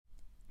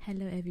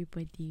Hello,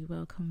 everybody.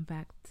 Welcome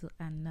back to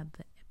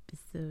another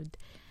episode.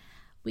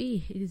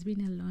 It has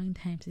been a long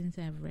time since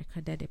I've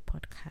recorded a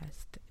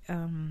podcast.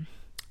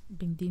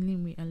 Been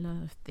dealing with a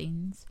lot of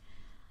things,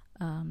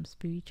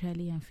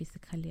 spiritually and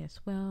physically as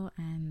well,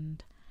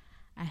 and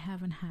I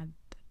haven't had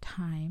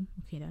time.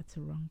 Okay, that's a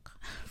wrong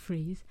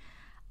phrase.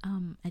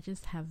 I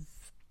just have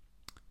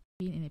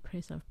been in a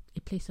place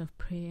of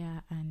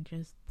prayer and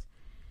just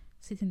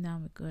sitting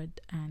down with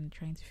God and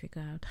trying to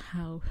figure out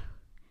how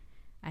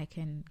I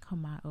can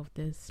come out of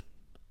this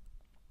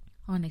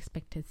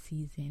unexpected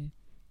season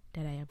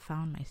that I have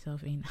found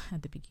myself in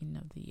at the beginning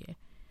of the year.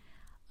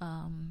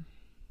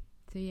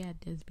 There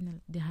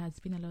has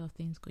been a lot of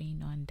things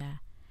going on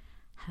that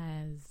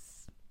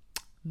has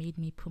made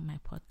me put my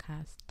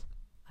podcast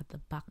at the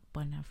back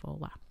burner for a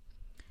while.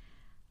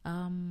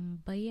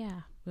 But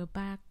yeah, we're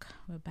back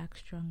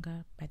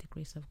stronger by the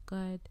grace of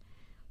God.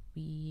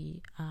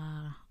 We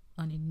are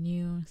on a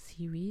new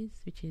series,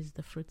 which is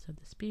the fruits of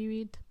the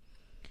Spirit.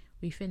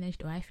 I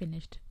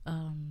finished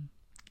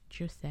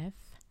Joseph,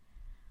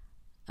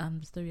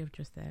 the story of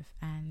Joseph,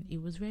 and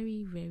it was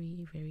very, very,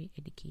 very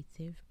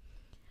educative,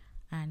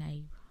 and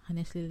I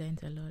honestly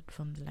learned a lot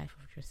from the life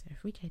of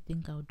Joseph, which I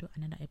think I'll do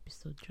another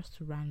episode just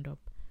to round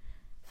up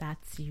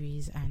that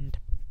series and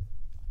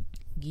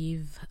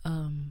give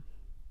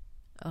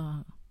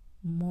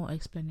more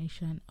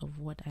explanation of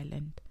what I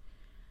learned.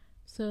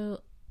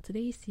 So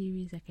today's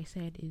series, like I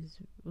said,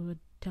 we're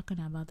talking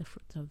about the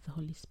fruits of the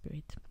Holy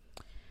Spirit.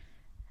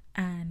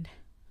 And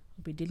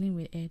we'll be dealing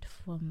with it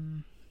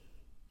from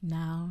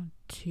now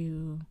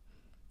to,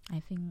 I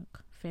think,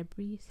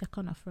 February,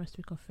 second or first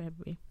week of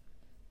February.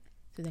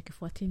 So like a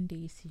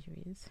 14-day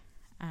series.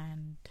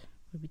 And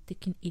we'll be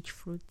taking each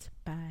fruit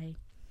by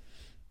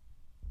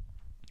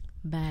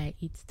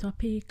its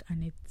topic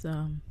and its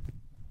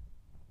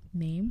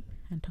name,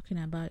 and talking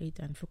about it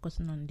and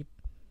focusing on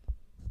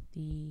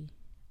the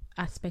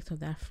aspects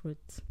of that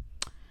fruit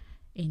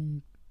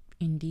in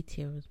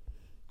detail.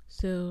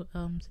 So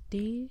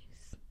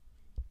today's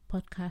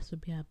podcast will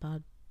be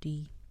about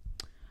the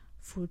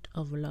fruit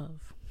of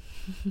love.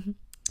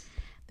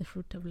 The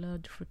fruit of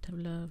love,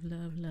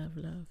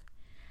 love.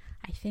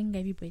 I think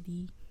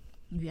everybody,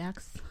 if you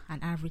ask an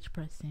average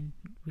person,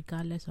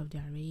 regardless of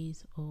their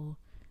race or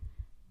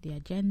their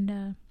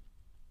gender,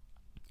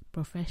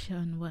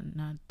 profession,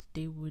 whatnot,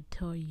 they would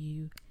tell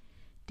you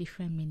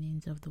different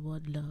meanings of the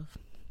word love.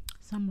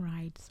 Some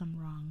right, some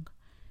wrong.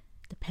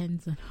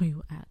 Depends on who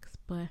you ask.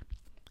 But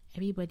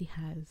everybody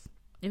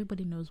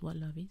knows what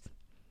love is.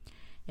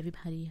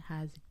 Everybody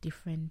has a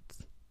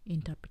different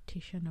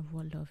interpretation of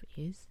what love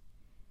is.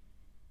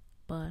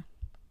 But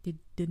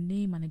the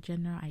name and the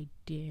general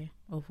idea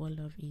of what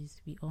love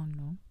is, we all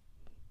know.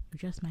 We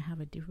just might have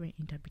a different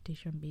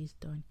interpretation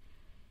based on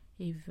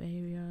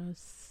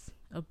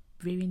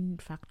varying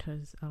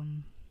factors,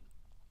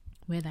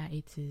 whether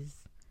it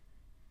is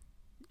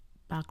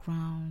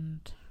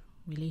background,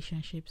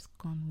 relationships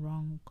gone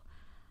wrong,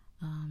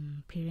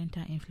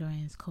 parental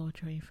influence,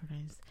 cultural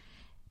influence.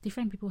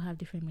 Different people have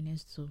different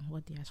meanings to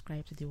what they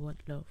ascribe to the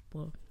word love,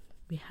 but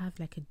we have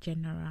like a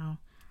general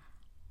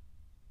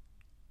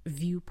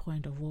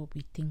viewpoint of what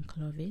we think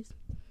love is.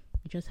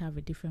 We just have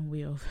a different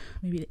way of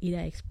maybe either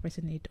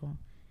expressing it or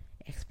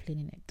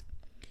explaining it.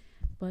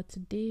 But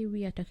today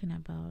we are talking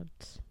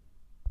about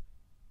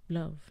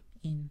love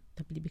in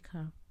the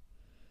biblical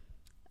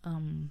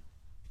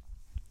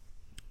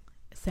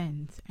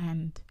sense,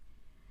 and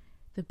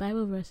the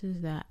Bible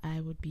verses that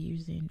I would be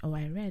using, or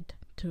I read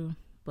to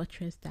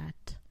buttress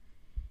that,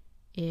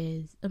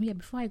 is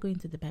before I go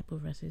into the Bible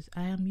verses,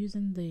 I am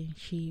using the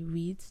She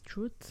Reads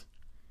Truth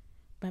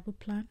Bible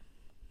plan.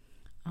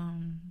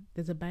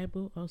 There's a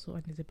Bible also,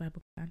 and there's a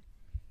Bible plan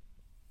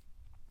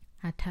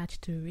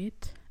attached to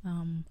it.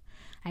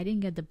 I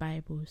didn't get the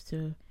Bible,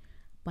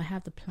 but I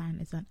have the plan.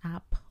 It's an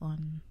app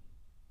on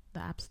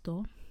the App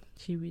Store.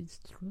 She Reads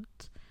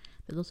Truth.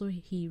 There's also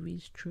He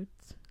Reads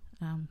Truth,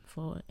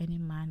 for any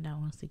man that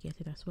wants to get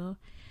it as well.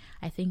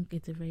 I think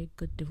it's a very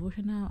good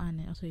devotional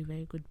and also a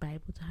very good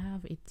Bible to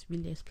have. It's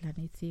really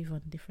explanative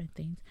on different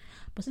things.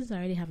 But since I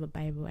already have a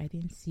Bible, I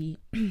didn't see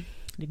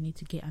the need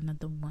to get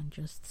another one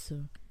just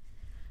to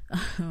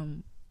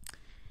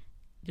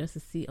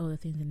see all the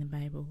things in the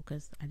Bible,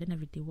 because at the end of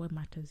the day, what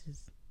matters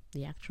is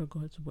the actual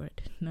God's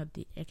word, not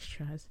the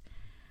extras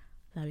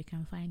that we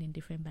can find in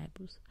different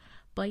Bibles.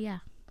 But yeah,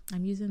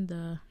 I'm using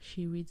the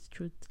She Reads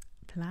Truth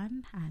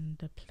plan, and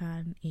the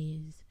plan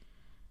is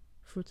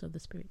fruits of the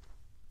Spirit.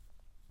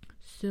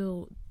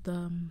 So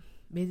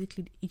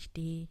basically each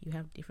day you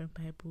have different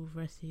Bible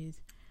verses,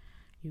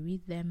 you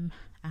read them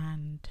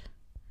and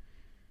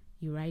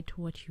you write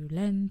what you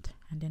learned,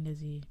 and then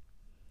there's a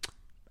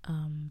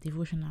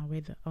devotional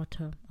where the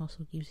author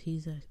also gives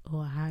his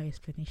or her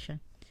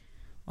explanation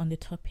on the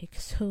topic.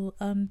 So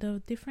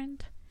the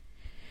different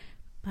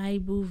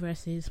Bible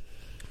verses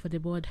for the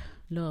word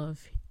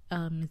love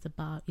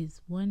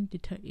is one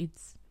Deuteronomy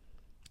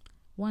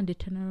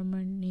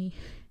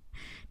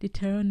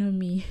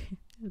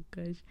oh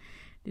gosh,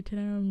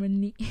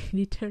 Deuteronomy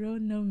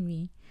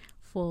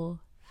 4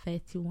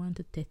 31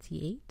 to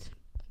 38.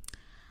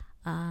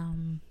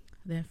 Then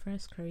 1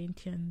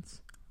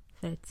 Corinthians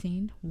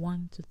 13,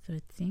 1 to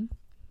 13.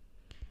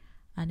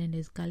 And then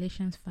there's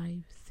Galatians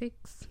 5,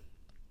 6.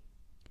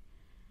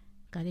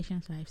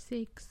 Galatians 5,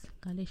 6.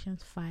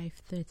 Galatians 5,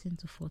 13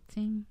 to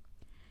 14.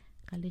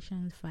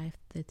 Galatians 5,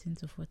 13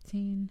 to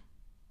 14.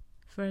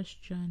 1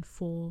 John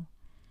 4,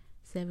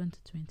 7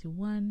 to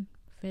 21.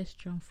 1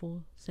 John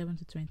 4, 7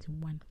 to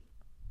 21.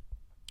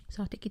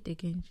 So I'll take it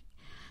again.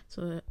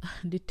 So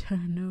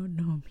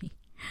Deuteronomy.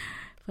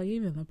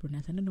 Forgive me if I'm not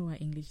pronouncing. I don't know why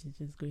English is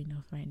just going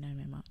off right now in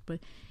my mouth. But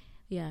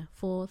yeah,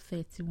 4,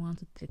 31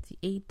 to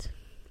 38.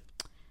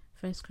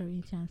 1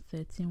 Corinthians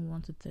 13,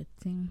 1 to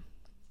 13.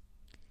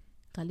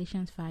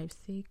 Galatians 5,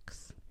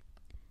 6.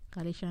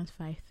 Galatians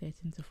 5,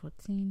 13 to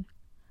 14.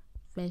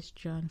 1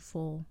 John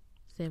 4,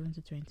 7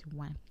 to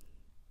 21.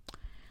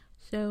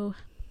 So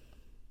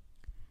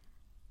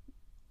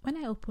when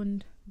I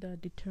opened the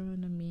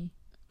Deuteronomy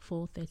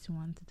 4,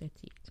 31 to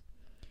 38,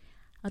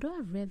 although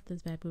I've read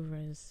this Bible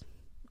verse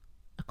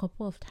a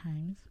couple of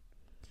times,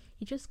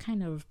 it just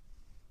kind of,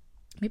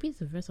 maybe it's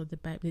the verse of the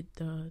Bible,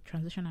 the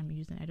translation I'm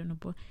using, I don't know,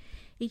 but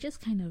it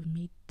just kind of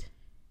made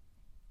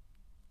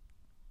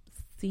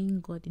seeing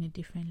God in a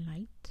different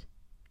light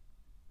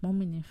more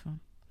meaningful.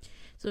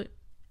 So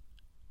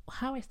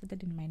how I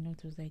started in my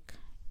notes was like,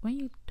 when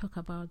you talk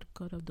about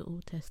God of the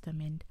Old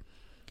Testament,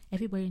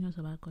 everybody knows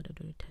about God of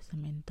the Old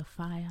Testament, the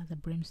fire, the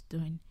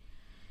brimstone,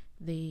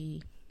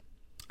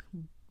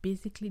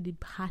 basically the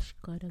harsh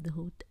God of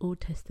the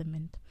Old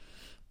Testament.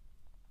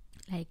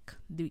 Like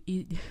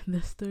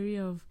the story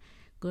of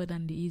God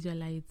and the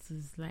Israelites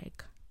is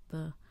like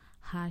the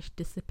harsh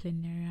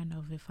disciplinarian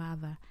of a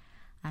father,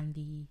 and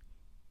the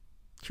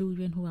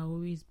children who are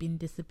always being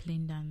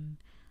disciplined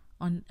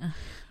and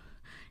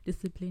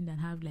disciplined and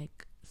have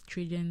like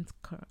stringent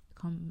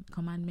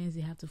commandments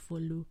they have to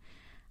follow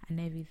and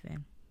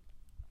everything.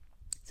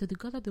 So the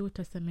God of the Old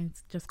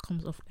Testament just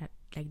comes off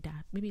like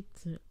that. Maybe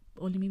it's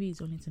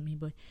only to me,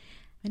 but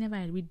whenever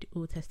I read the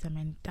Old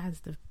Testament,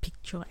 that's the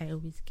picture I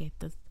always get.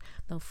 The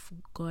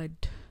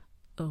God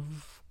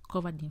of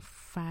covered in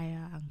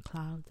fire and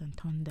clouds and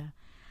thunder,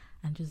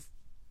 and just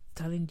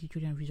telling the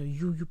children of Israel,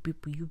 you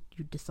people, you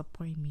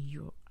disappoint me,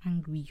 you're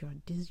angry, you're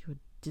this, you're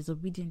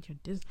disobedient, you're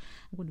this,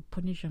 I'm going to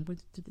punish you, I'm going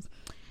to do this.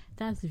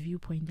 That's the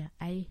viewpoint that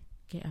I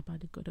get about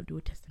the God of the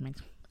Old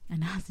Testament.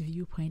 And that's the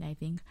viewpoint I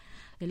think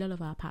a lot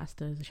of our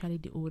pastors, especially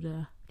the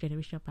older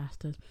generation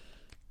pastors,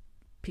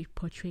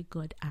 portray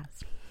God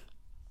as.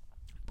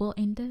 But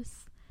in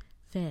this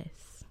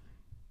verse,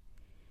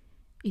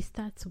 it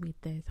starts with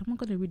this. I'm not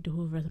going to read the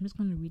whole verse, I'm just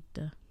going to read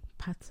the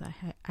parts I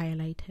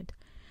highlighted.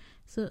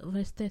 So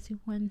verse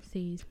 31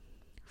 says,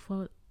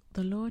 "For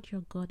the Lord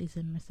your God is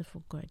a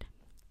merciful God.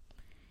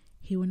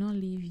 He will not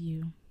leave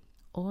you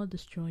or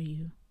destroy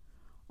you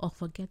or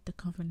forget the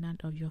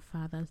covenant of your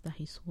fathers that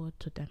he swore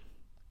to them."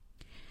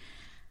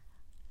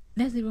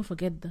 Let's even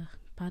forget the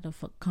part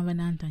of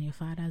covenant and your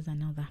fathers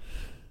and all that.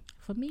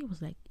 For me, it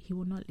was like, he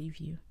will not leave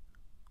you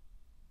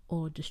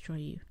or destroy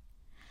you.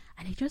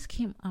 And it just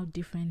came out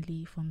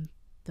differently from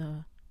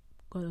the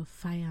God of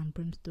fire and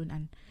brimstone.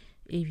 And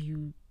if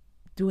you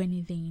do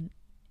anything,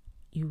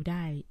 you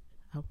die.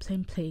 I'll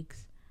send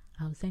plagues.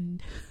 I'll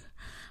send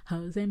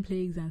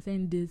plagues and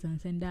send this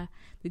and send that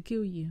to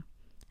kill you.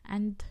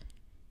 And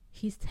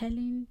he's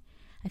telling,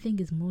 I think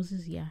it's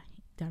Moses,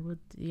 that wrote,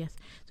 yes.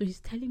 So he's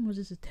telling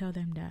Moses to tell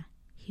them that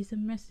he's a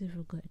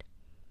merciful God.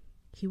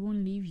 He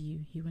won't leave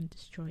you. He won't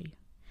destroy you.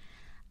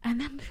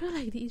 And I'm sure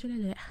like the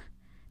Israelites,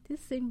 this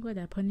same God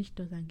that punished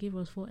us and gave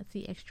us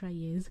 40 extra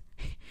years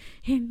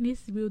in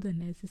this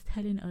wilderness is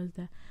telling us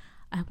that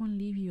I won't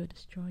leave you or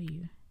destroy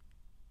you.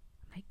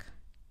 Like,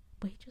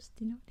 but he just,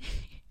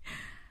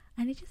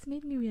 and it just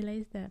made me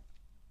realize that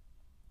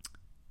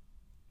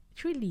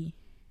truly,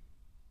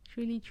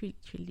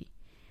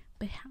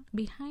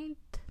 behind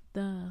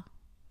the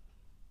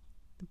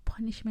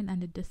punishment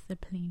and the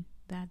discipline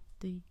that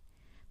the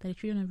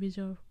children of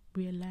Israel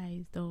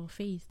realized or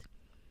faced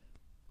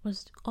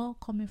was all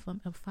coming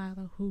from a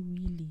father who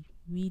really,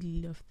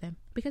 really loved them.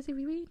 Because if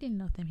he really didn't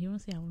love them, he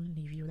won't say, I won't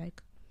leave you.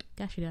 Like,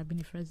 that should have been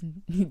the first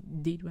thing he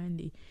did when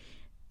they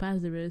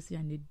passed the Red Sea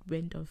and they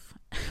went off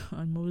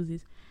on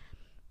Moses.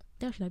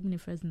 That should have been the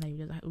first thing that you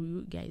just like, oh,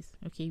 you guys,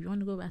 okay, if you want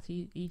to go back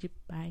to Egypt,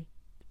 bye,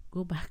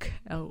 go back.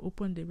 I'll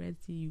open the Red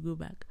Sea, you go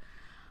back.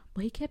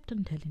 But he kept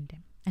on telling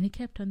them, and he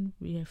kept on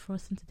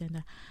reinforcing to them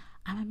that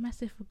I'm a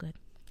merciful God.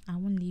 I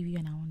won't leave you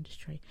and I won't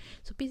destroy you.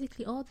 So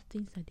basically, all the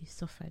things that they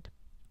suffered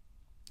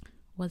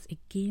was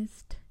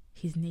against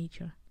his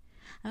nature.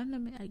 I don't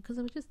know, because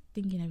I was just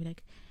thinking of it,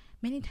 like,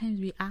 many times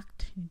we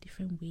act in a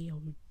different way, or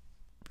we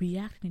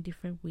react in a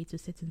different way to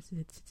certain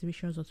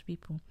situations or to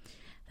people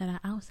that are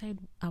outside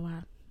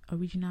our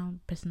original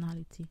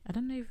personality. I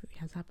don't know if it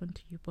has happened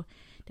to you, but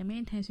there are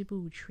many times people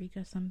will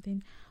trigger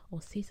something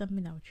or say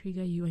something that will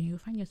trigger you, and you'll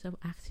find yourself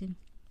acting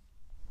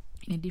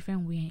in a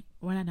different way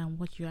rather than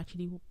what you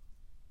actually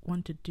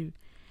want to do.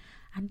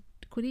 And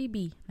could it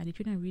be that the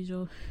children of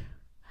Israel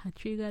had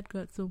triggered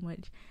God so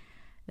much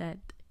that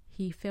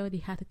he felt he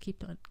had to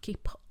keep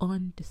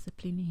on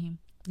disciplining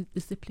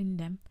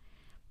them.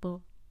 But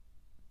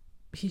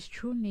his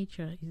true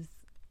nature is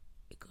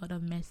a God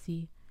of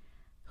mercy,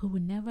 who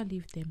will never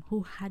leave them,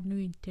 who had no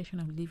intention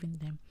of leaving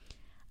them,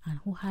 and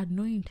who had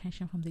no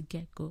intention from the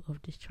get-go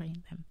of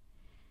destroying them.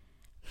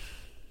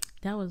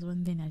 That was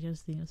one thing I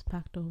just think was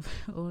packed of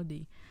all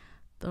the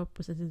thought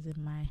processes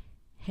in my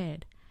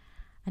head.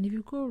 And if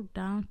you go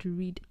down to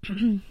read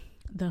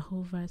the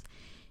whole verse,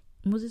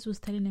 Moses was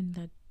telling them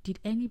that, did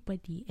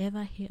anybody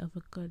ever hear of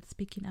a God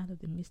speaking out of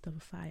the midst of a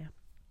fire?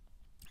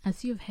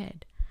 As you have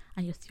heard,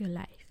 and you're still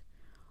alive?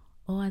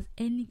 Or has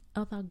any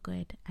other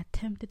God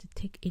attempted to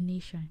take a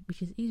nation,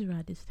 which is Israel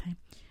at this time,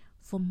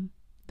 from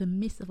the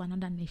midst of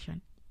another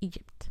nation,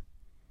 Egypt,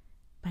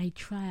 by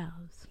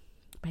trials,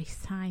 by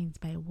signs,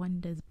 by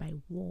wonders, by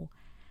war,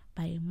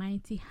 by a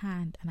mighty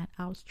hand and an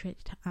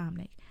outstretched arm?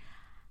 Like,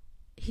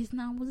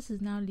 Moses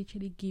is now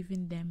literally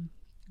giving them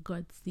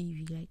God's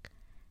CV. Like,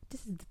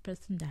 this is the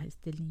person that is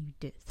telling you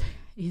this.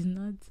 He's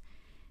not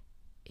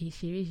a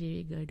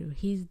shere God.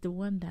 He's the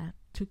one that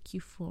took you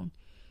from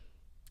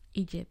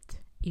Egypt,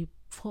 a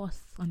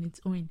force on its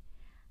own,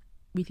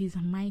 with his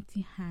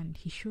mighty hand.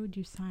 He showed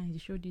you signs, he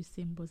showed you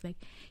symbols. Like,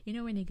 you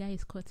know, when a guy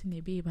is cutting a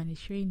babe and he's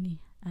showing,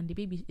 and the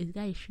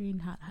guy is showing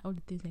her all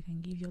the things I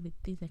can give you, all the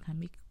things I can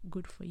make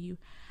good for you.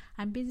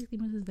 And basically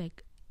Moses is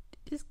like,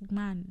 this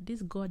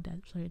God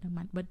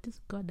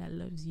that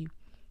loves you,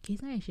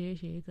 he's not a shere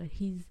God.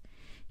 He's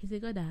a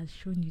God that has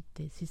shown you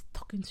this. He's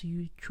talking to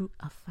you through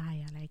a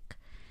fire. Like,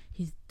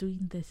 he's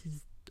doing this.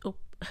 He's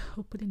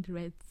opening the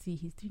Red Sea.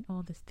 He's doing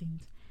all these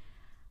things.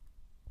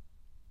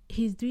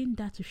 He's doing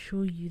that to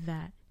show you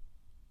that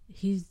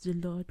he's the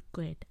Lord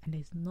God and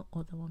there's no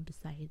other one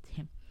besides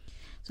him.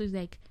 So it's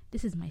like,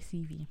 this is my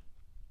CV.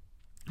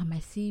 And my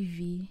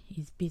CV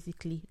is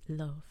basically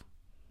love.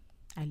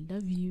 I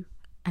love you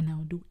and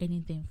I'll do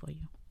anything for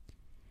you.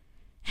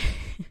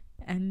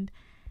 and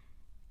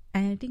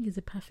I think it's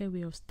a perfect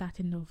way of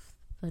starting off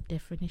the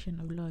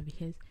definition of love,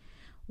 because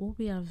what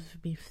we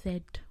have been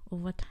fed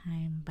over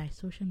time by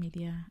social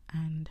media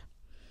and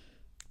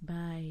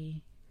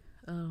by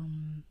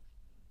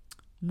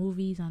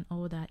movies and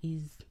all that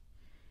is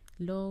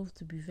love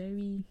to be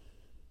very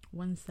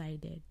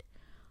one-sided.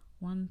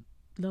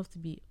 Love to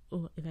be,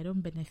 if I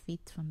don't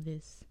benefit from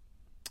this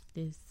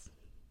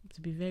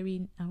to be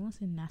very, I won't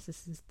say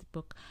narcissistic,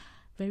 but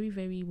very,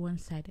 very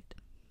one-sided.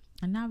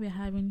 And now we're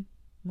having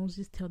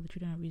Moses tell the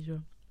children of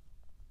Israel,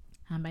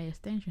 and by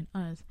extension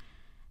us,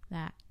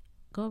 that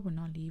God will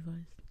not leave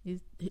us.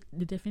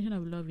 The definition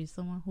of love is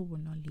someone who will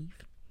not leave,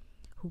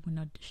 who will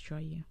not destroy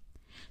you.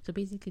 So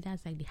basically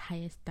that's like the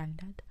highest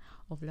standard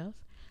of love.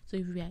 So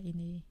if we are in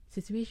a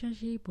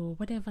situationship or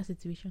whatever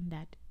situation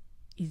that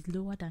is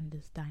lower than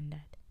the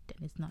standard, then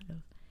it's not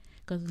love.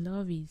 Because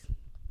love is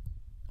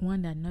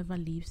one that never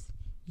leaves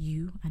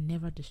you and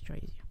never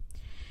destroys you.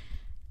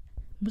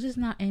 Moses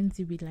now ends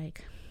it with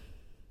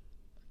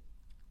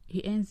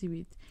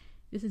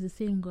this is the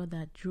same God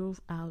that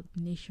drove out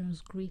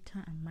nations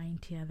greater and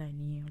mightier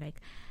than you,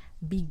 like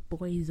big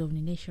boys of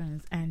the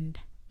nations, and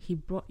he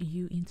brought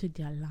you into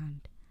their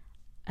land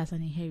as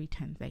an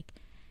inheritance. Like,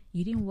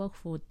 you didn't work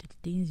for the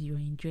things you're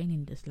enjoying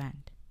in this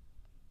land.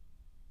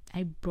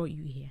 I brought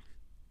you here.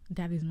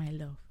 That is my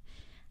love.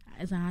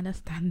 As I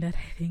understand that,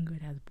 I think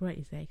God has brought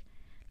is like,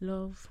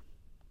 love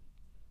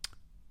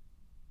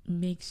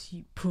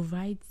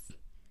provides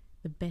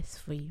the best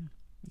for you,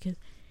 because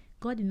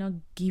God did not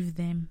give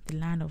them the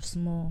land of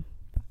small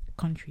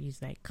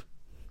countries like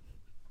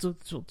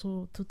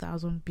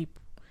 2,000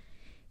 people.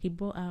 He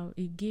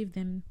gave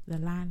them the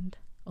land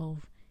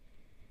of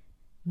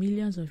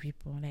millions of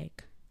people.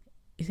 Like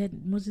he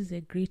said, Moses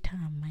is greater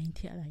and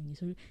mightier than you.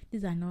 So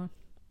these are not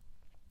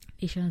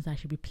nations that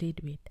should be played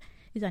with.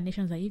 These are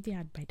nations that if they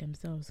had by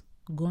themselves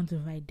gone to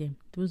fight them,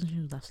 those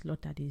nations would have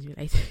slaughtered the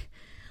Israelites.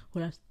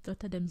 Would have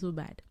slaughtered them so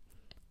bad.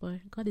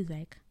 But God is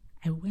like,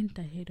 I went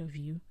ahead of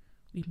you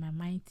with my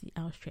mighty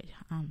outstretched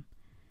arm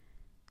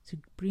to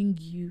bring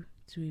you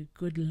to a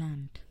good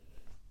land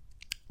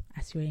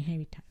as your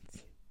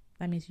inheritance.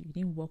 That means you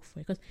didn't work for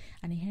it, because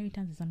an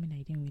inheritance is something that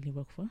you didn't really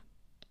work for.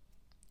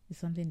 It's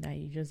something that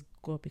you just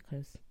got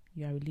because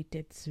you are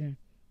related to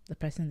the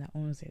person that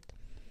owns it.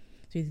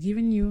 So he's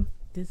giving you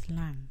this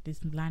land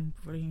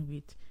flowing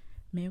with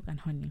milk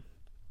and honey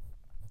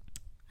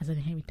as an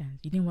inheritance.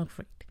 You didn't work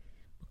for it,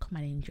 but come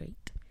and enjoy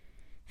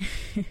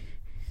it.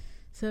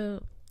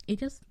 So it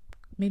just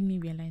made me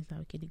realize that,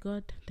 okay, the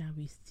God that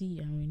we see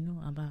and we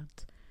know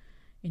about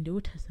in the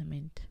Old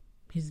Testament,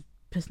 his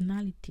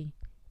personality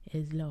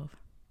is love.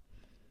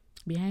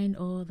 Behind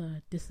all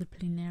the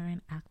disciplinary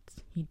acts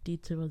he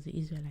did towards the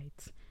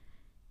Israelites,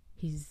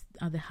 he's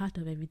at the heart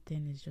of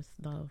everything is just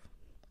love.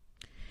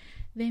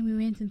 Then I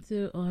went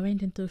into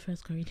 1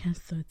 Corinthians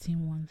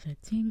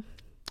 13:1-13,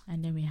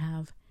 and then we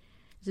have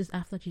just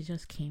after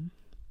Jesus came,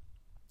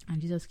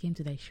 and Jesus came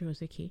to show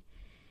us, okay,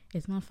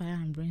 it's not fire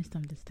and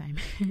brimstone this time.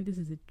 This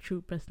is the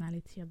true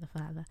personality of the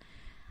Father.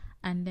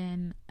 And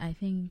then I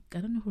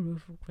don't know who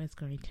wrote 1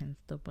 Corinthians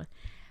though, but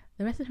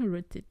the person who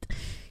wrote it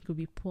could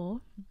be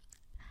Paul.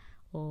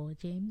 or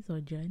James or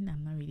John,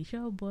 I'm not really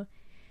sure, but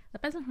the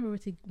person who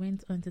wrote it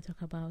went on to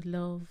talk about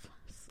love's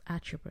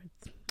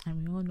attributes,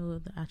 and we all know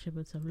the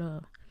attributes of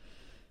love.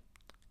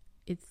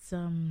 It's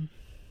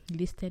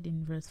listed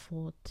in verse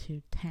 4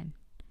 to 10.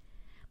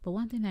 But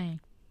one thing I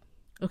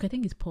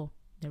think it's Paul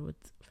that wrote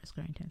First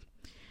Corinthians.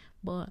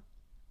 But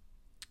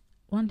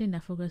one thing I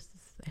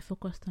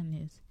focused on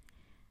is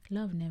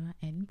love never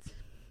ends.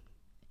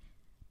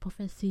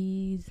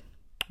 Prophecies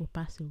will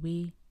pass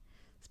away.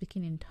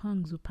 Speaking in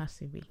tongues will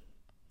pass away.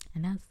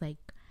 And that's like,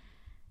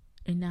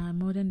 in our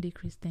modern day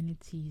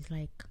Christianity, is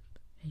like,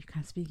 you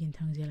can speak in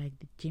tongues, you're like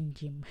the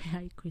Jim,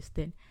 hi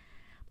Christian.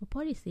 But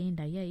Paul is saying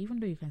that, yeah, even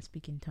though you can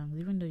speak in tongues,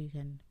 even though you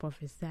can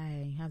prophesy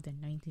and you have the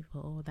anointing for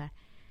all that,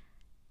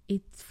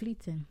 it's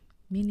fleeting.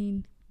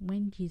 Meaning,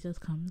 when Jesus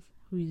comes,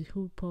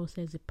 who Paul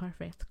says the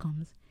perfect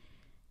comes,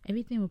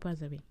 everything will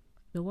pass away.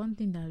 The one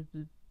thing that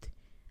would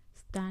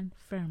stand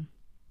firm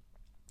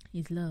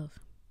is love.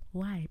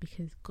 Why?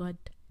 Because God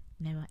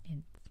never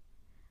ends,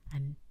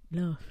 and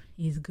love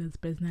is God's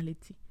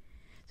personality.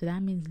 So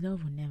that means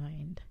love will never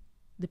end.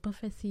 The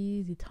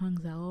prophecies, the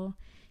tongues are all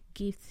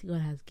gifts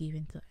God has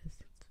given to us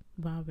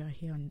while we are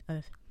here on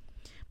earth.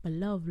 But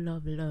love,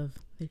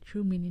 the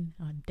true meaning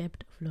or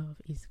depth of love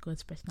is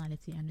God's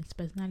personality, and His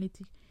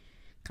personality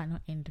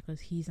cannot end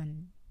because He's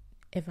an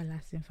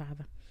everlasting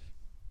Father.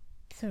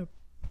 So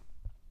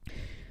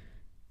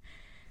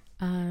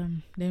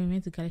then we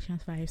went to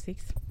Galatians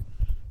 5:6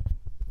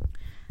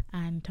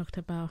 and talked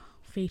about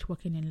faith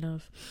working in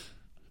love.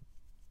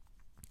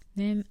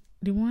 Then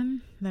the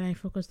one that I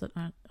focused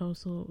on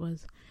also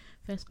was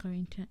 1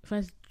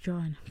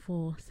 John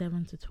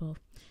 4:7 to 12.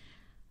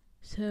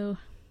 So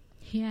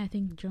here I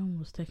think John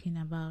was talking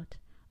about,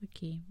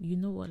 okay, you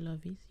know what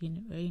love is. You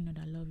know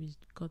that love is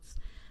God's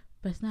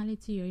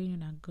personality, or you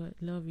know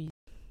that love is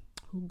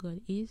who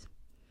God is.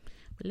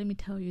 But let me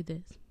tell you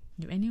this: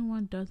 if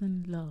anyone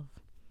doesn't love,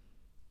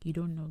 you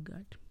don't know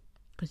God,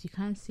 because you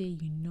can't say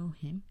you know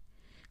Him.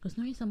 Because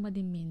knowing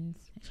somebody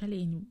means,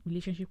 especially in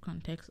relationship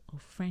context or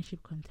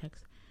friendship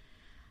context,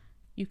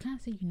 you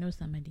can't say you know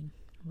somebody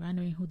without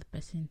knowing who the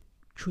person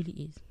truly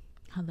is,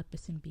 how the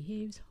person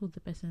behaves, who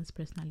the person's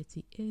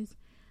personality is,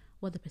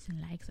 what the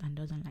person likes and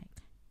doesn't like.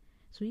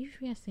 So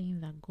if you are saying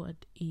that God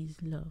is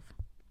love,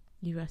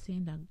 if you are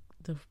saying that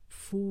the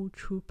full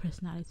true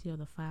personality of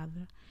the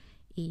Father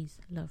is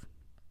love,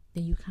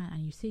 then you can,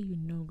 and you say you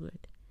know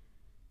God.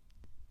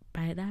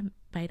 By that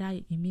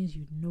it means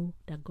you know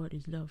that God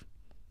is love.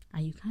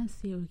 And you can't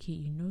say, okay,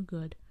 you know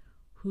God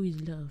who is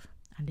love,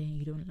 and then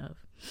you don't love.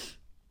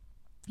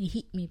 It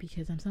hit me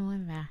because I'm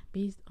someone that,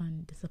 based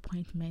on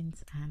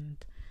disappointments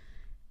and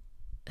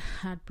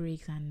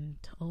heartbreaks and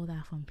all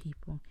that from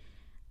people,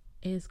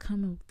 it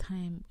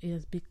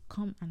has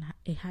become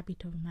a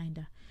habit of mine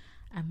that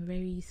I'm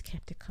very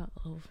skeptical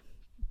of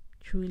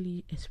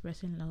truly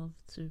expressing love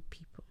to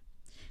people.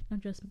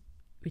 Not just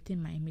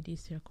within my immediate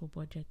circle,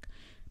 but like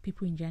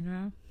people in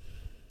general.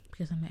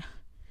 Because I'm like,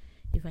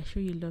 if I show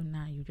you love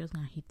now, you're just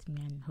gonna hit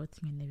me and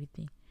hurt me and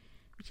everything,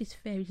 which is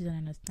fair, which is an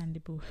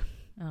understandable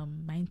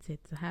mindset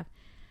to have.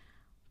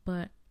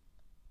 But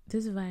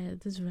this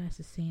verse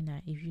is saying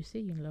that if you say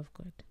you love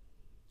God,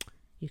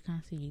 you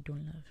can't say you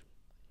don't love,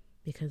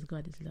 because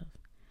God is love.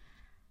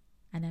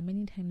 And that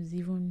many times,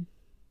 even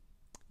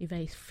if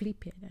I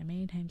flip it,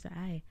 many times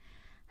I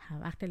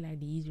have acted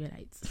like the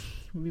Israelites,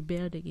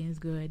 rebelled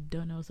against God,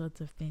 done all sorts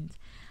of things,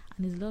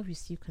 and His love is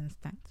still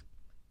constant.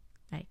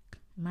 Like,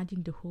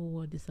 imagine the whole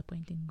world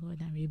disappointing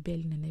God and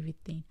rebelling and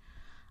everything,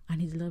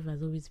 and His love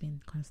has always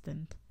been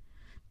constant.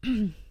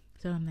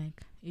 So I'm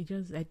like, I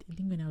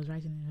think when I was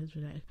writing it, I was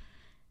like,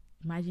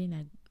 imagine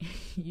that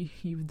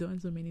you've done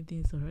so many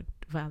things to hurt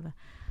Father,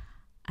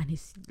 and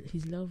his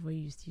love for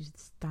you is still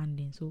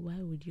standing. So why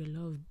would your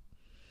love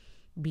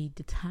be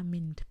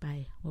determined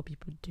by what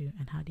people do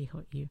and how they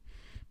hurt you?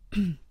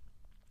 And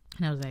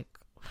I was like,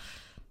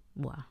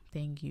 wow,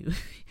 thank you.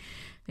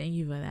 Thank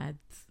you for that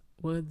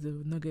words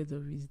of nuggets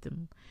of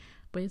wisdom.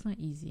 But it's not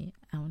easy.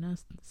 I will not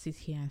sit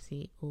here and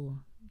say, oh,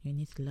 you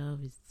need to love,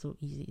 it's so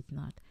easy. It's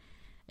not.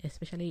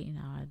 Especially in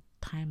our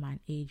time and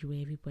age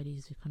where everybody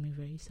is becoming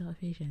very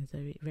selfish and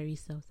very, very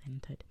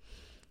self-centered.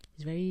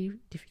 It's very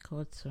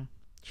difficult to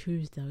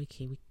choose that,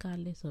 okay,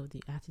 regardless of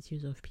the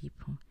attitudes of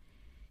people,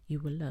 you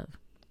will love.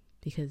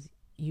 Because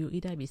you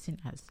either be seen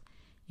as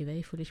a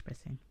very foolish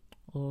person,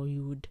 or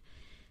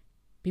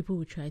people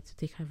would try to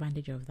take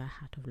advantage of that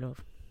heart of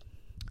love.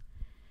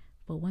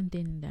 But one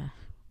thing that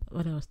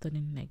what I was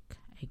studying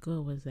I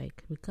got was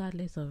like,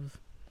 regardless of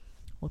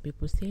what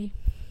people say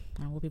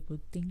and what people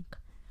think,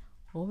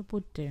 what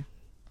people do,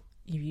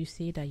 if you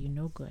say that you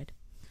know God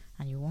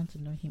and you want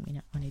to know Him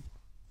on a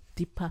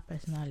deeper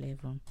personal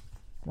level,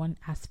 one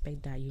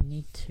aspect that you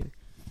need to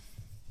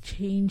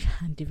change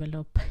and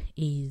develop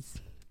is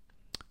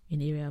in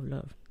the area of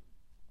love.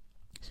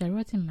 So I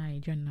wrote in my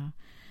journal,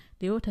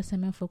 the Old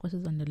Testament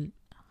focuses on the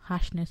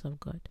harshness of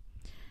God,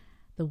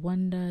 the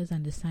wonders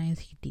and the signs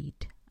He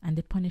did, and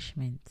the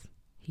punishments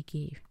He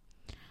gave,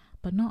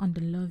 but not on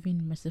the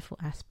loving, merciful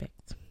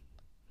aspect.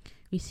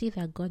 We see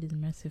that God is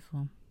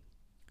merciful.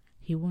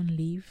 He won't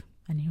leave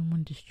and he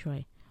won't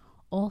destroy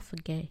or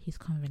forget his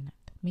covenant.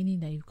 Meaning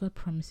that if God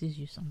promises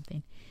you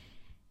something,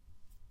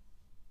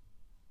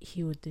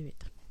 he will do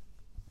it.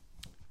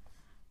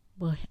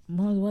 But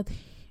more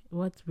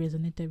what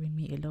resonated with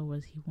me a lot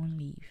was he won't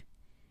leave.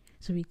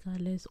 So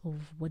regardless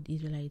of what the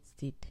Israelites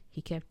did,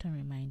 he kept on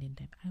reminding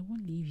them, I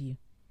won't leave you.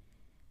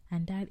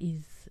 And that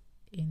is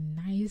a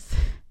nice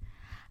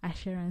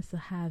assurance to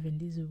have in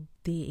this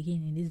day,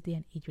 again, in this day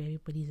and age where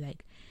everybody's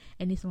like,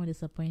 any small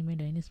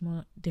disappointment or any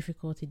small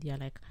difficulty, they are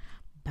like,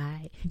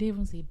 bye. They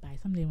even say bye.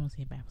 Some they won't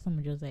say bye.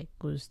 Some just like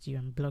ghost you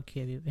and block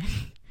you everywhere.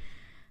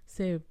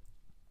 So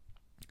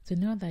to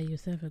know that you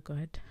serve a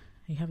God,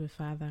 you have a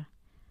Father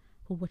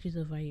who watches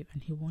over you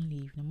and he won't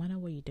leave no matter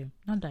what you do.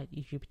 Not that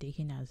you should be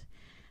taken as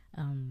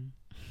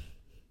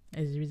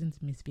a reason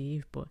to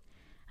misbehave, but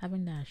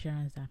having that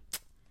assurance that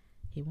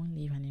he won't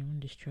leave and he won't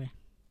destroy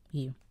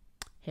you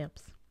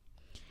helps.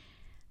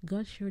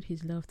 God showed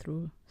his love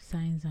through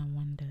signs and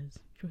wonders,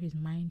 through his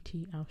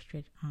mighty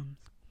outstretched arms.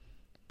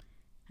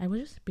 I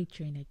was just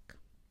picturing, like,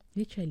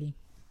 literally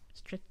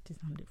stretched his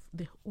hand.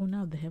 The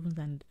owner of the heavens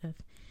and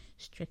earth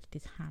stretched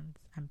his hands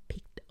and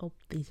picked up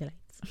the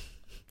Israelites.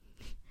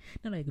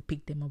 Not like he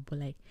picked them up, but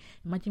like,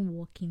 imagine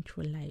walking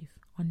through life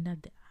under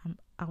the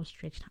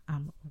outstretched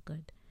arm of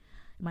God.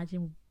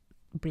 Imagine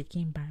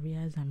breaking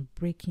barriers and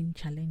breaking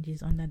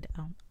challenges under the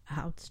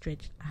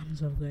outstretched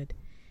arms of God. It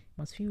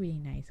must feel really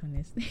nice,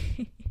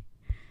 honestly.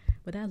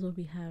 But that's what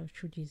we have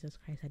through Jesus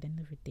Christ. At the end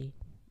of the day,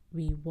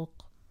 we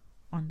walk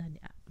under the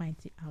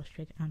mighty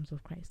outstretched arms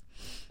of Christ.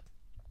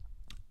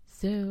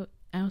 So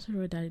I also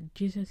wrote that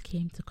Jesus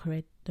came to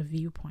correct the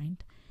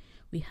viewpoint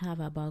we have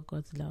about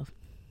God's love,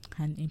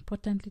 and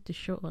importantly to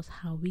show us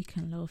how we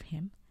can love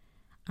him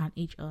and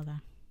each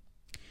other.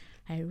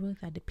 I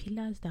wrote that the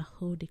pillars that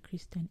hold a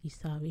Christian is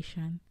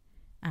salvation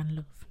and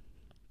love.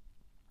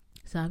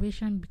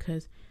 Salvation,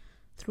 because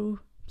through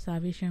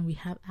salvation we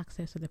have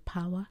access to the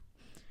power,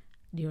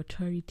 the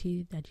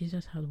authority that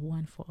Jesus has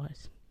won for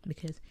us,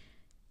 because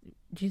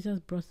Jesus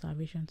brought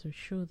salvation to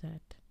show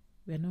that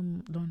we are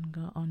no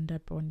longer under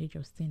bondage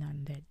of sin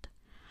and death,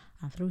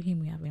 and through him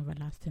we have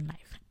everlasting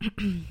life.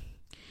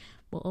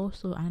 But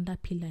also another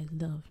pillar is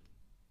love.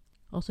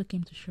 Also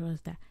came to show us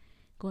that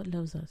God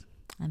loves us,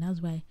 and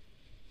that's why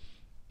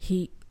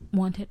he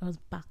wanted us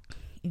back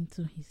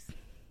into his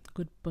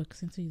good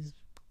books,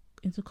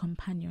 into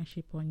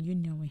companionship or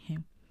union with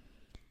him.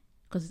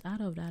 Because it's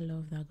out of that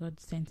love that God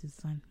sent his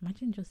son.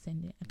 Imagine just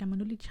sending, like, I'm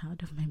an only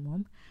child of my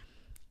mom,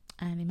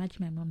 and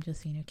imagine my mom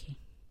just saying, okay,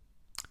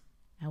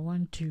 I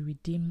want to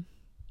redeem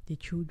the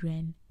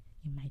children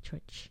in my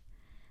church,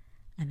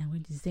 and I'm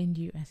going to send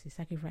you as a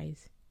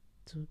sacrifice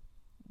to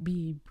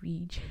be a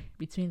bridge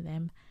between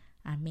them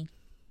and me.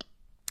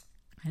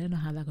 I don't know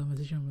how that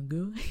conversation will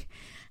go.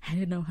 I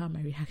don't know how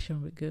my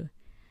reaction will go.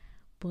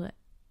 But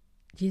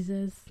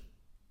Jesus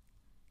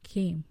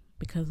came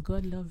because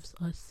God loves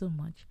us so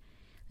much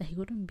that he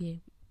wouldn't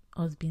be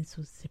us being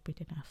so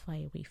separated and far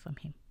away from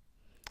him.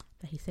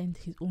 That he sent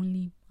his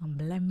only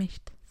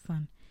unblemished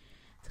son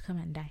to come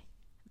and die.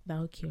 That,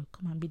 okay,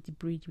 come and be the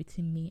bridge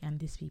between me and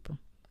these people.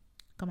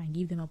 Come and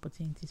give them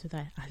opportunity so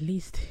that at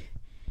least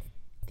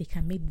they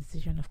can make the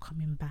decision of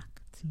coming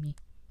back to me,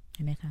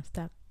 and I can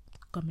start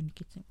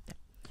communicating with them.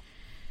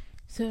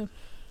 So,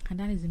 and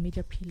that is a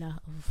major pillar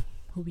of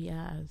who we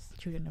are as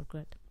children of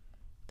God.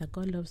 That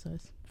God loves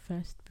us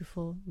first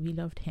before we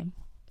loved him.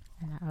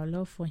 And our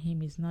love for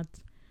him is not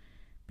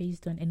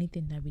based on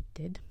anything that we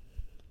did.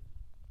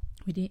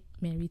 We didn't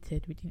merit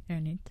it, we didn't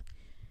earn it.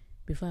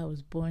 Before I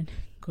was born,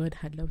 God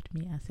had loved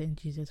me and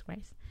sent Jesus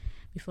Christ.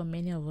 Before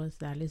many of us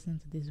that are listening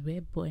to this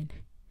were born,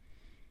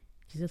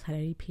 Jesus had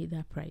already paid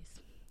that price.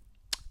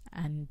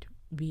 And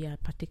we are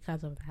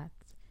partakers of that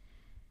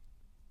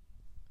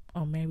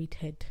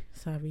unmerited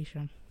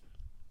salvation.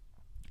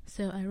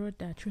 So I wrote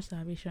that through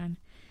salvation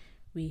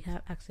we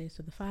have access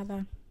to the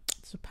Father,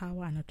 to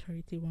power and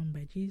authority won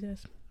by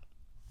Jesus,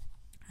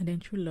 and then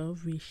through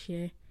love we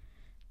share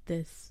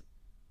this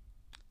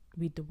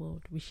with the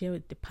world. We share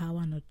the power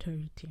and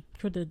authority.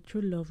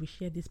 Through love we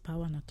share this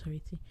power and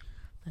authority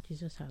that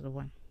Jesus has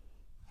won.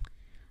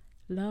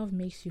 Love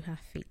makes you have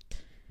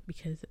faith,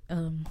 because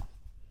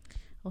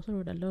also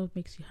wrote that love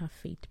makes you have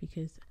faith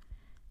because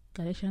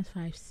Galatians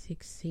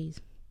 5:6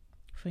 says,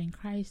 For in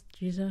Christ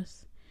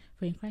Jesus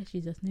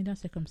neither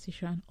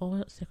circumcision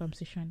or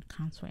circumcision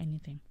counts for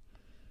anything,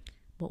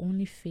 but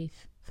only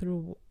faith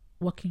through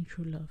walking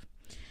through love.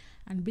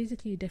 And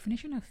basically the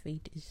definition of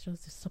faith is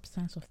just the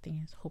substance of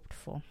things hoped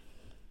for.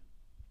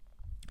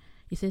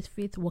 It says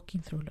faith working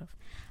through love.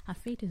 And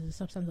faith is the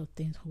substance of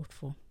things hoped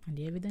for and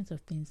the evidence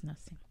of things not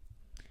seen.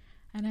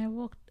 And I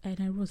wrote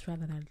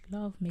rather that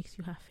love makes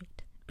you have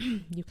faith.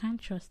 You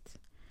can't trust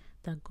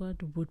that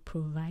God would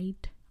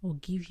provide or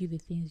give you the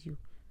things you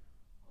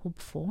hope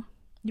for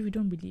if you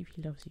don't believe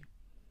he loves you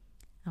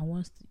and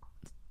wants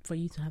for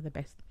you to have the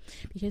best.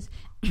 Because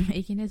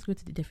again, let's go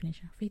to the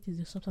definition. Faith is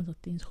the substance of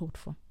things hoped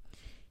for.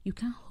 You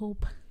can't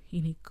hope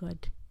in a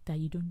God that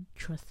you don't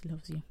trust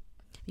loves you.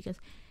 Because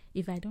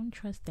if I don't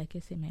trust, like I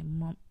say, my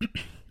mom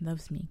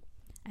loves me,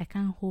 I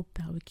can't hope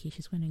that okay,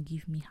 she's going to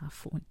give me her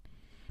phone,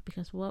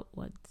 because what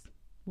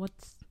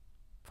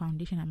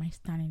foundation am I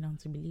standing on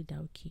to believe that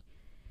okay,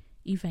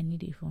 if I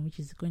need a phone which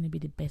is going to be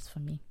the best for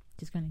me,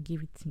 she's going to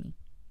give it to me?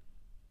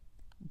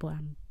 But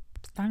I'm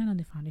standing on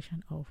the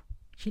foundation of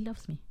she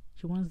loves me,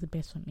 she wants the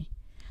best for me,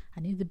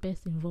 and if the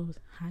best involves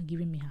her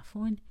giving me her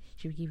phone,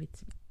 she will give it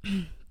to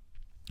me.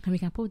 And we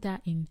can put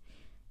that in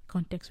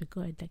context with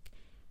God, like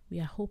we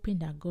are hoping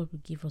that God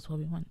will give us what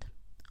we want.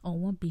 On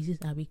what basis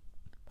are we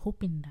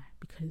hoping that?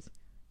 Because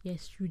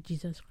yes, through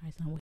Jesus Christ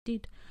and what he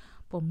did,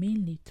 but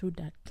mainly through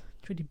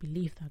the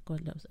belief that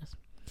God loves us.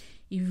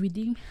 If we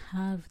didn't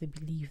have the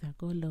belief that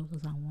God loves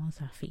us and wants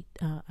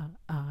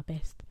our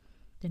best,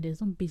 then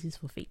there's no basis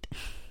for faith.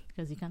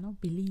 Because you cannot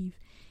believe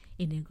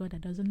in a God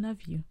that doesn't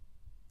love you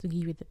to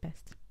give you the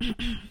best.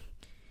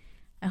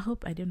 I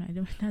hope I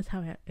don't. That's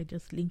how I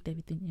just linked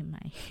everything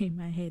in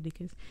my head,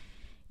 because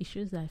it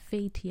shows that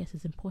faith, yes,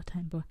 is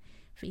important, but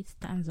faith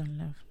stands on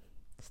love.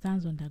 It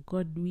stands on that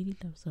God really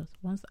loves us,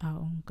 wants our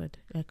own good,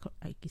 like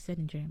he said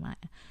in Jeremiah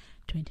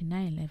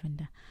 29:11,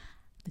 that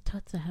the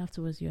thoughts I have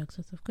towards you are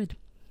thoughts of good.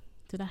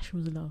 So that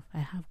shows love. I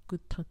have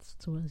good thoughts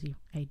towards you.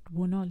 I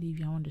will not leave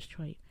you. I won't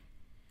destroy you.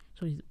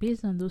 So it's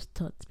based on those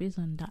thoughts, based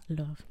on that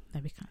love,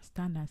 that we can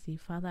stand and say,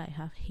 Father, I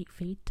have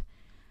faith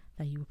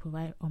that you will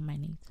provide all my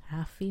needs. I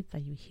have faith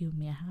that you heal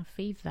me. I have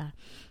faith that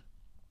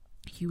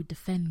you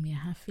defend me.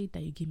 I have faith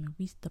that you give me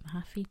wisdom. I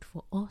have faith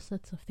for all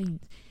sorts of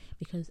things,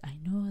 because I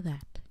know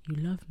that you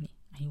love me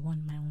and you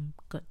want my own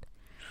good.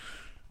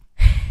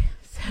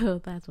 So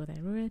that's what I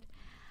wrote.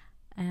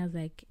 And I was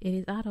like, it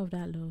is out of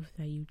that love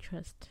that you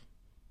trust.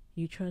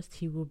 You trust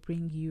he will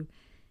bring you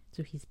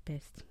to his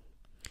best.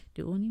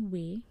 The only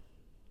way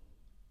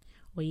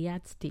or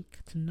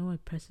yardstick to know a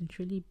person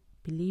truly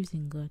believes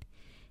in God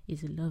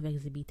is the love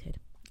exhibited.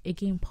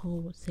 Again,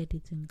 Paul said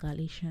it in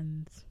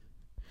Galatians,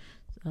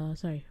 1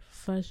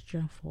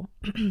 John 4,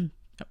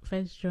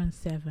 1 John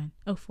 7,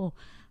 4,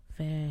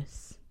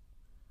 verse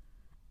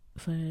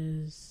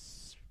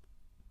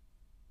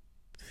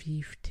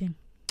 15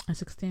 and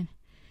 16.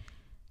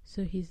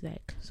 So he's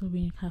like, so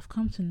we have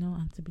come to know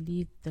and to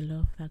believe the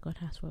love that God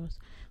has for us.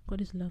 God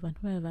is love, and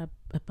whoever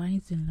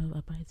abides in love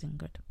abides in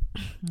God,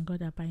 and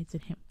God abides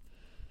in him.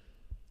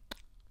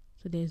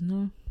 So there's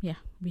no,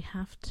 we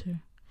have to.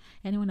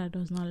 Anyone that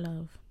does not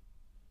love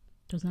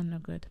does not know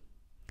God,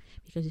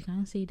 because you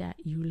can't say that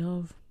you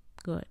love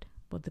God,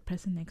 but the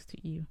person next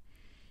to you,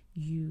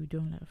 you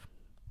don't love.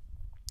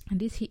 And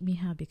this hit me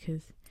hard,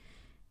 because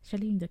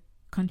especially in the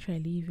country I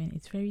live in,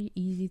 it's very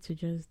easy to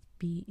just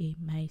be a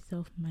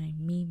myself, my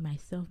me,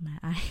 myself, my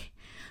I.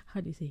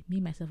 How do you say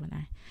me, myself, and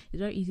I? It's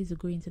very easy to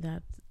go into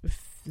that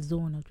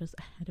zone of just,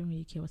 I don't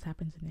really care what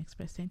happens to the next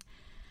person.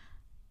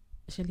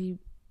 Especially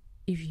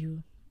if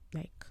you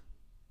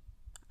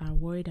are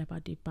worried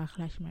about the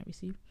backlash you might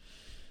receive.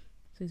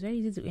 So it's very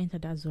easy to enter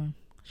that zone,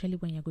 especially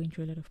when you're going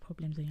through a lot of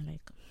problems and you're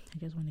like, I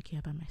just want to care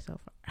about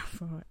myself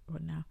for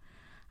now.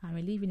 And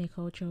we live in a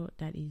culture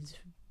that is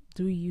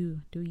do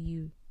you,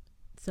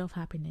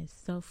 self-happiness,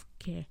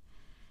 self-care,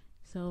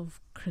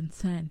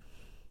 self-concern.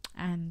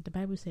 And the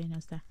Bible is saying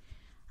us that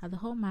at the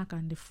hallmark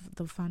and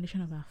the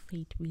foundation of our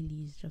faith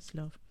really is just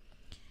love.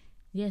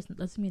 Yes, it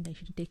doesn't mean that you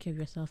shouldn't take care of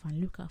yourself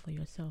and look out for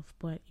yourself,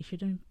 but it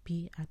shouldn't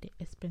be at the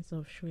expense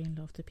of showing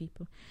love to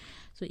people.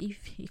 So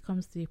if it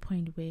comes to a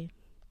point where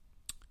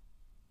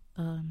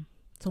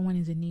someone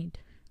is in need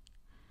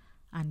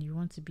and you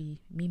want to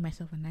be me,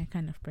 myself, and I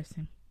kind of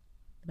person,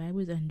 the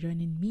Bible is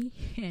enjoining me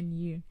and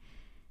you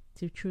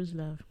to choose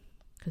love.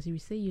 Because if you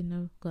say you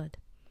know God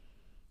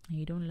and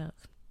you don't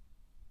love,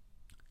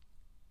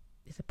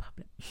 it's a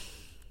problem.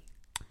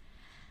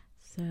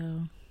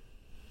 So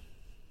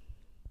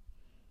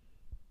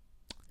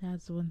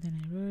that's one thing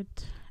I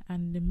wrote.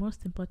 And the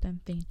most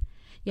important thing,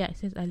 it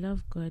says I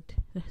love God,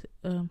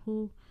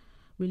 who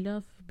we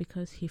love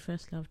because he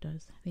first loved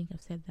us. I think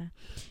I've said that.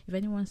 If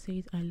anyone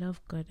says I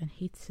love God and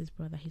hates his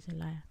brother, he's a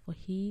liar. For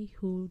he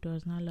who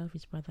does not love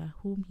his brother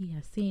whom he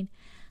has seen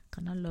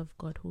cannot love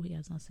God who he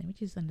has not seen,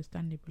 which is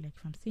understandable. Like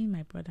if I'm seeing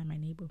my brother, my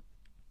neighbor,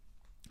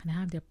 and I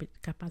have the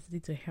capacity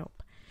to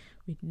help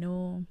with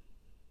no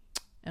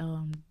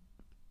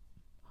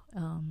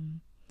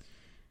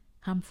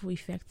harmful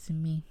effects to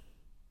me,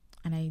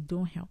 and I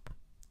don't help,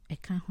 I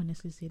can't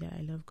honestly say that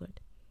I love God,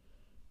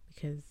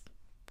 because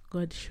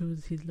God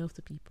shows his love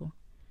to people.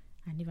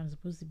 And if I'm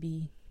supposed to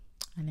be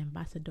an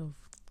ambassador of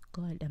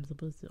God, I'm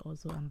supposed to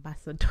also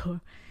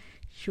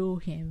show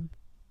him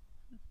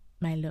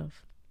my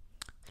love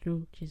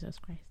through Jesus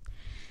Christ.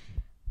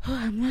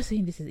 I'm not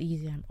saying this is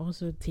easy. I'm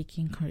also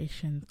taking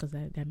corrections, because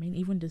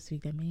even this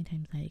week, there are many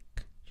times I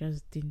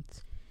just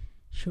didn't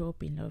show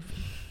up in love.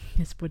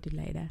 Let's put it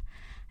like that.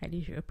 I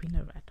didn't show up in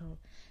love at all.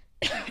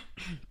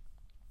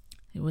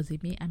 It was a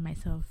me and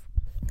myself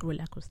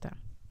roller coaster.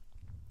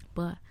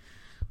 But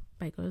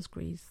by God's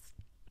grace,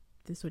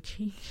 this will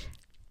change.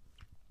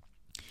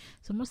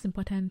 So most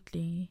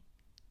importantly,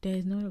 there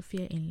is no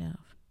fear in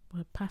love,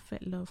 but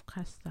perfect love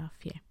casts out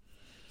fear.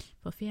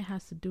 For fear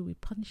has to do with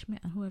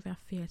punishment, and whoever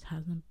fears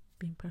has not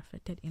been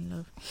perfected in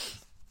love.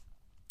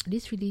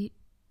 this really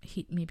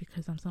hit me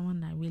because I'm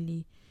someone that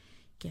really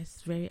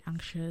gets very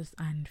anxious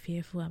and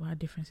fearful about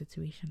different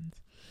situations.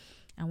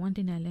 And one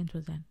thing I learned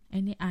was that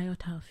any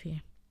iota of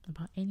fear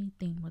about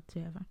anything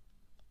whatsoever,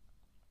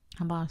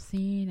 about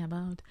sin,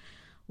 about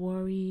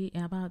worry,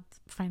 about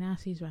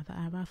finances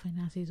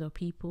or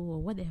people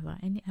or whatever,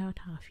 any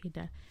iota of fear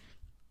that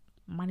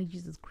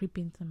manages to creep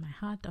into my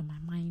heart or my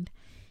mind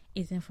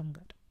isn't from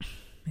God.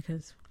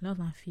 Because love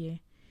and fear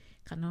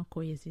cannot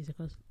coexist,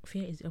 because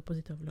fear is the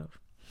opposite of love.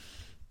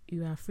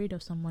 You are afraid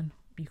of someone,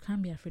 you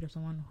can't be afraid of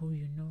someone who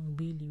you know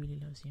really, really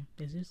loves you.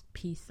 There's this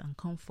peace and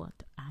comfort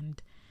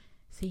and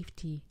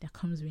safety that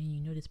comes when you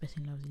know this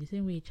person loves you. The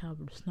same way a child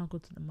will snuggle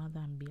to the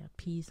mother and be at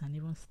peace and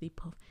even sleep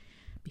off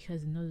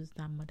because he knows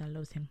that mother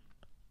loves him.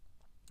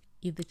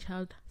 If the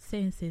child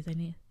senses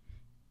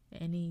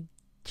any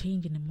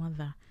change in the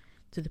mother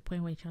to the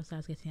point where the child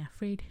starts getting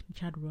afraid, the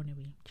child will run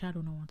away. The child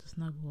will not want to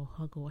snuggle or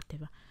hug or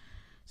whatever.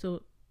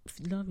 So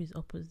love is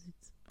opposite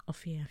of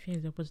fear, and fear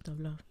is the opposite of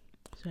love.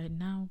 So I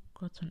now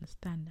got to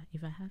understand that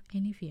if I have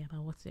any fear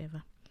about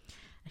whatsoever,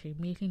 I should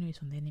immediately know it's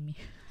from the enemy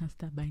and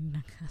start binding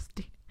and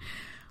casting.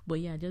 But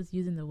yeah, just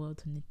using the word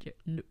to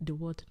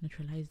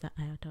neutralize that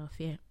iota of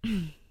fear.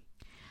 And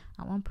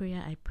one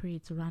prayer I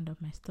prayed to round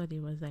up my study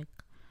was like,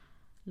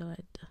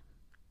 Lord,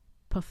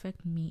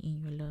 perfect me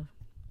in your love.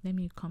 Let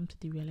me come to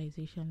the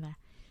realization that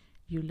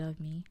you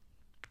love me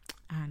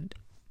and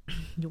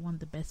you want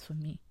the best for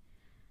me.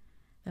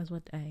 That's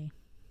what I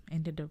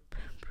ended up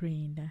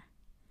praying, that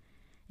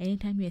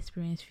anytime you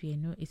experience fear,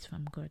 know it's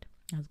from God,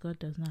 as God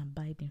does not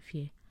abide in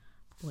fear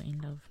but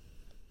in love.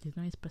 It's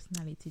not his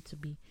personality to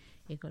be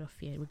a God of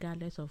fear.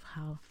 Regardless of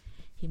how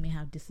he may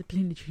have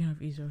disciplined the children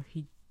of Israel,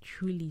 he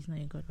truly is not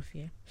a God of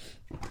fear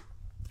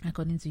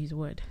according to his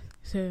word.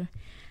 So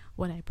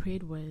what I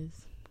prayed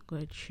was,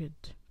 God should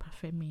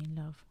perfect me in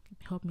love,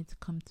 help me to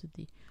come to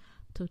the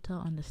total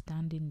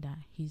understanding that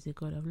he's a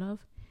God of love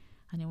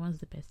and he wants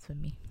the best for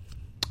me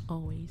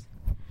always.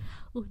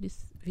 Oh,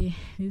 this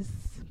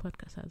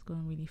podcast has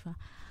gone really far.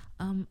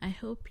 I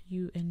hope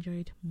you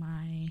enjoyed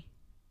my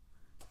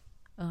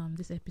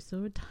this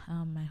episode.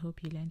 I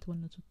hope you learned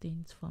one or two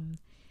things from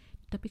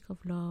the topic of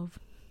love.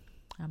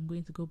 I'm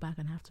going to go back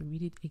and have to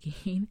read it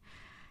again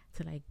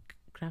to like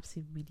grasp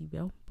it really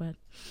well, but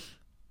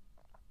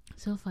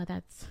so far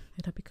that's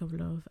the topic of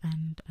love,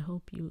 and I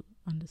hope you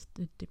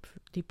understood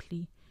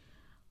deeply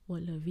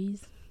what love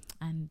is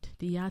and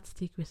the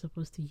yardstick we're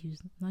supposed to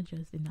use, not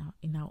just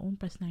in our own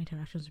personal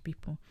interactions with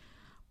people,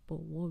 but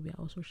what we are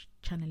also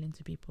channeling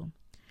to people.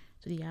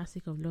 So the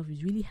yardstick of love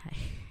is really high.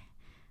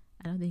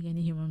 I don't think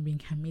any human being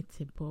can meet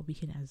it, but we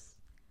can as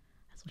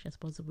much as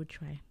possible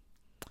try.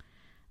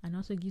 And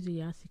also gives you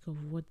a yardstick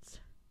of what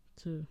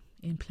to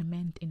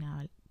implement in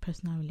our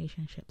personal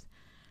relationships.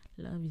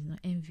 Love is not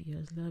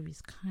envious. Love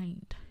is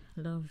kind.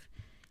 Love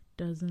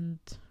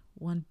doesn't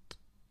want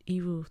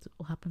evil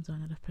to happen to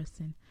another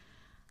person.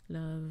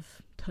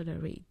 Love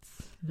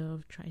tolerates.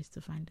 Love tries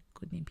to find the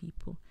good in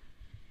people.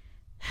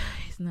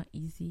 It's not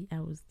easy, I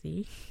would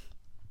say.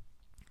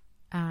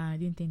 I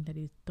didn't think that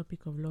the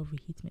topic of love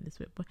would hit me this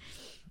way, but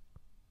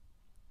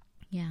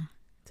yeah.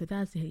 So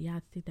that's the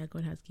yardstick that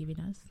God has given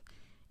us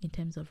in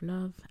terms of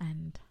love,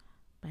 and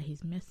by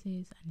his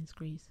mercies and his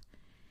grace,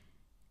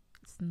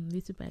 it's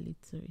little by little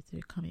it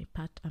will become a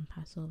part and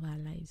parcel of our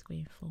lives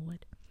going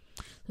forward.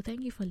 So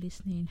thank you for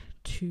listening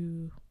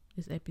to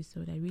this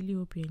episode. I really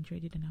hope you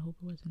enjoyed it, and I hope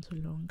it wasn't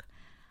too long.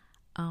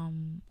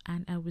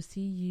 And I will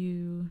see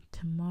you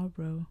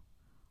tomorrow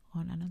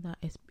on another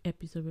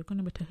episode. We're going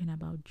to be talking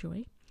about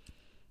joy,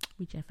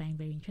 which I find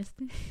very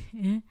interesting.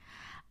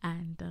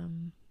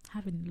 And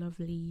have a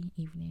lovely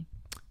evening.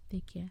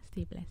 Take care.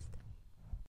 Stay blessed.